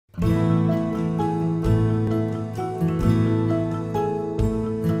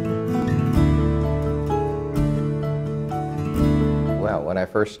I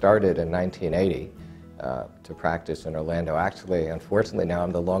first started in 1980 to practice in Orlando, actually, unfortunately, now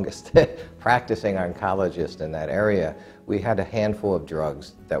I'm the longest practicing oncologist in that area, we had a handful of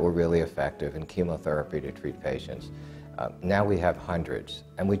drugs that were really effective in chemotherapy to treat patients. Now we have hundreds,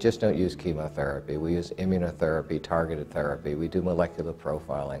 and we just don't use chemotherapy. We use immunotherapy, targeted therapy. We do molecular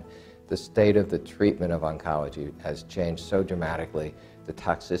profiling. The state of the treatment of oncology has changed so dramatically. The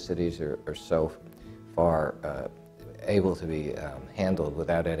toxicities are so far able to be handled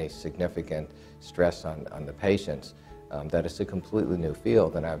without any significant stress on the patients that it's a completely new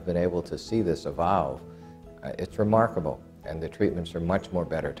field, and I've been able to see this evolve. It's remarkable, and the treatments are much more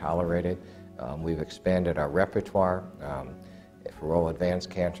better tolerated. We've expanded our repertoire. For all advanced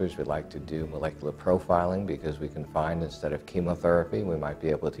cancers, we like to do molecular profiling because we can find, instead of chemotherapy, we might be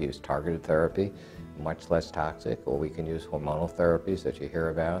able to use targeted therapy, much less toxic, or we can use hormonal therapies that you hear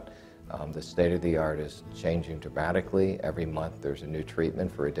about. The state of the art is changing dramatically. Every month there's a new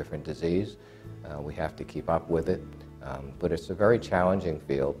treatment for a different disease. We have to keep up with it. But it's a very challenging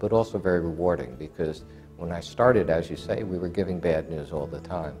field, but also very rewarding, because when I started, as you say, we were giving bad news all the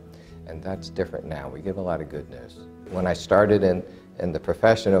time. And that's different now. We give a lot of good news. When I started in the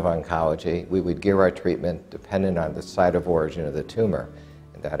profession of oncology, we would gear our treatment dependent on the site of origin of the tumor.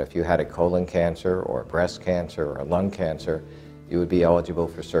 And that if you had a colon cancer or breast cancer or lung cancer, you would be eligible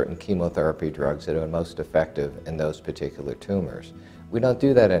for certain chemotherapy drugs that are most effective in those particular tumors. We don't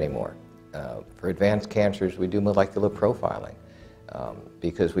do that anymore. For advanced cancers, we do molecular profiling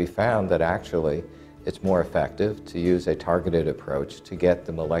because we found that actually it's more effective to use a targeted approach to get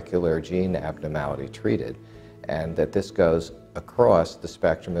the molecular gene abnormality treated, and that this goes across the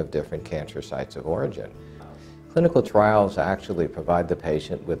spectrum of different cancer sites of origin. Clinical trials actually provide the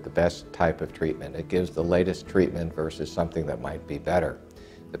patient with the best type of treatment. It gives the latest treatment versus something that might be better.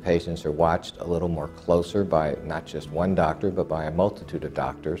 The patients are watched a little more closer by not just one doctor, but by a multitude of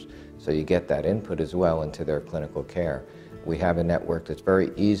doctors, so you get that input as well into their clinical care. We have a network that's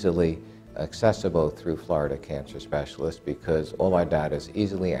very easily accessible through Florida Cancer Specialists because all our data is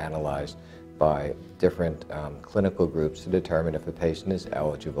easily analyzed by different clinical groups to determine if a patient is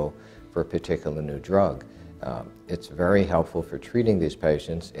eligible for a particular new drug. It's very helpful for treating these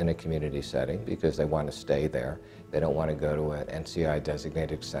patients in a community setting because they want to stay there. They don't want to go to an NCI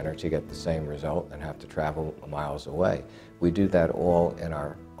designated center to get the same result and have to travel miles away. We do that all in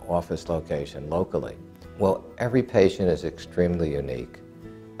our office location locally. Well, every patient is extremely unique.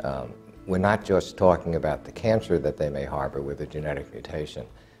 We're not just talking about the cancer that they may harbor with a genetic mutation,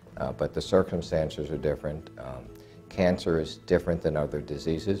 but the circumstances are different. Cancer is different than other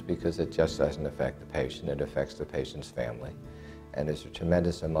diseases because it just doesn't affect the patient, it affects the patient's family. And there's a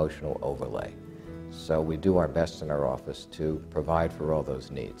tremendous emotional overlay. So we do our best in our office to provide for all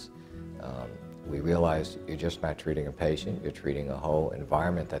those needs. We realize you're just not treating a patient, you're treating a whole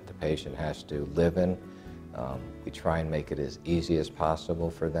environment that the patient has to live in. We try and make it as easy as possible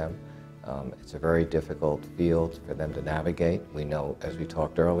for them. It's a very difficult field for them to navigate. We know, as we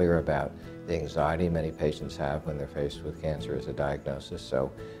talked earlier, about the anxiety many patients have when they're faced with cancer as a diagnosis,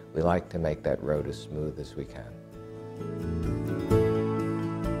 so we like to make that road as smooth as we can.